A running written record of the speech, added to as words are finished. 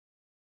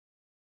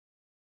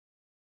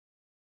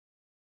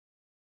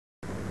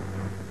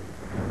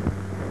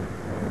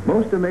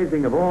Most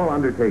amazing of all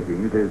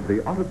undertakings is the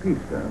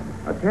Autopista,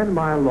 a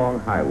 10-mile-long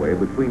highway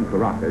between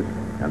Caracas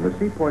and the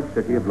seaport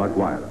city of La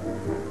Guaira.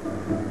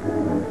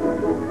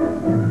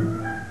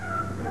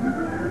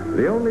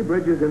 The only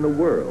bridges in the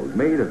world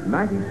made of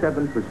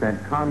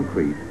 97%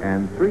 concrete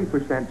and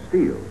 3%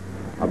 steel,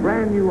 a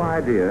brand new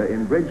idea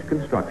in bridge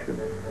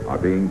construction, are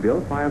being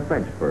built by a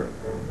French firm.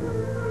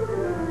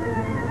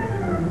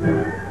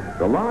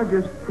 The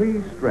largest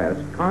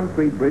pre-stressed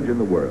concrete bridge in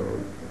the world,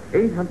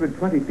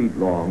 820 feet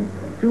long,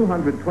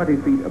 220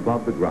 feet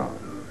above the ground.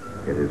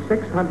 It is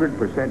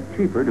 600%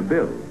 cheaper to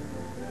build.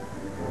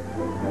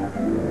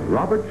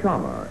 Robert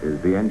Chama is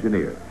the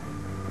engineer.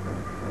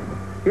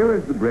 Here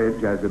is the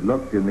bridge as it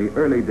looked in the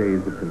early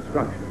days of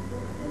construction,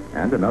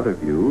 and another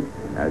view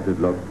as it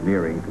looked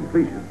nearing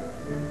completion.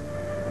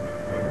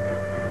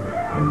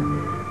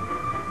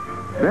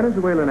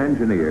 Venezuelan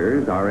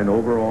engineers are in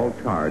overall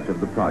charge of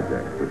the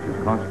project, which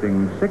is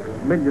costing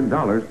 $6 million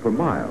per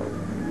mile,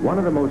 one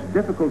of the most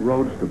difficult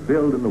roads to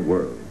build in the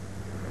world.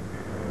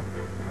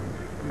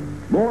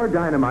 More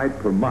dynamite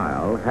per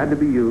mile had to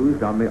be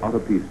used on the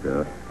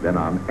Autopista than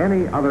on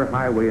any other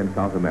highway in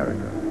South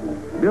America.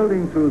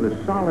 Building through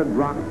the solid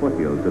rock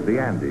foothills of the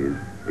Andes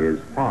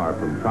is far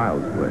from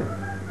child's play.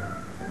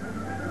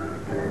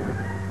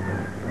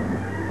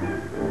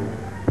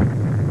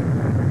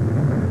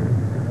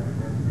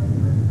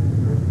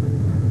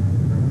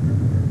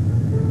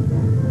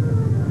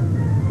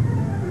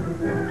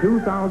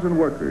 $2,000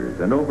 workers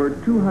and over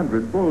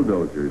 200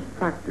 bulldozers,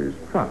 tractors,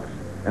 trucks,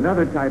 and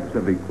other types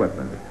of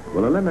equipment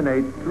will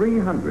eliminate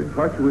 300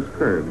 tortuous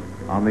curves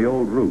on the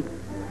old route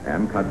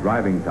and cut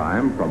driving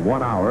time from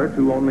 1 hour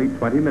to only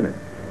 20 minutes.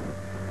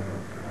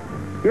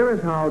 Here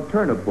is how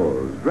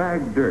turnipulls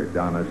drag dirt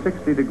on a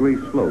 60-degree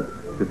slope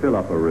to fill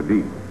up a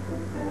ravine.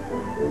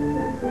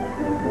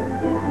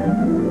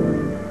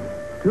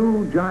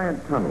 2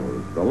 giant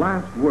tunnels, the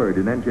last word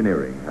in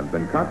engineering, have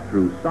been cut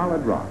through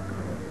solid rock.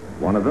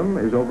 One of them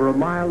is over a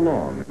mile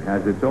long and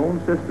has its own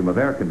system of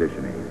air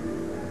conditioning.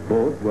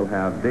 Both will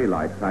have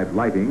daylight-type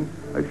lighting,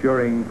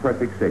 assuring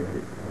perfect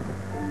safety.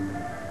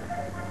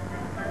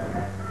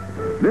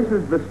 This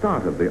is the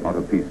start of the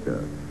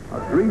Autopista, a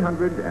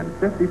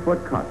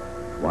 350-foot cut,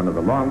 one of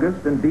the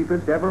longest and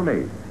deepest ever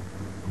made.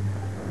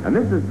 And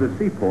this is the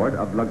seaport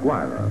of La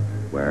Guaira,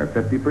 where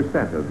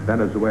 50% of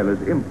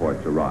Venezuela's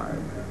imports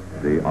arrive.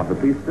 The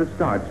Autopista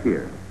starts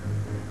here.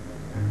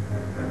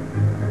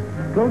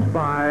 Close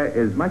by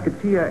is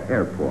Maiquetía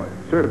Airport,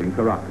 serving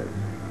Caracas.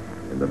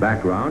 In the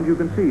background, you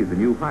can see the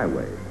new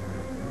highway.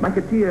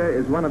 Maiquetía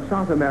is one of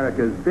South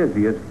America's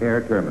busiest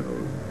air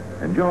terminals,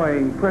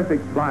 enjoying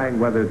perfect flying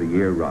weather the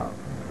year round.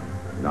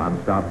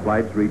 Non-stop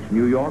flights reach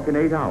New York in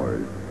 8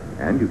 hours,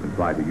 and you can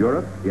fly to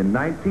Europe in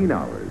 19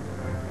 hours.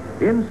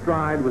 In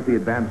stride with the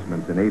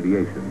advancements in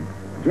aviation,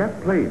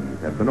 jet planes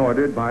have been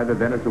ordered by the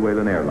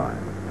Venezuelan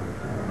airlines.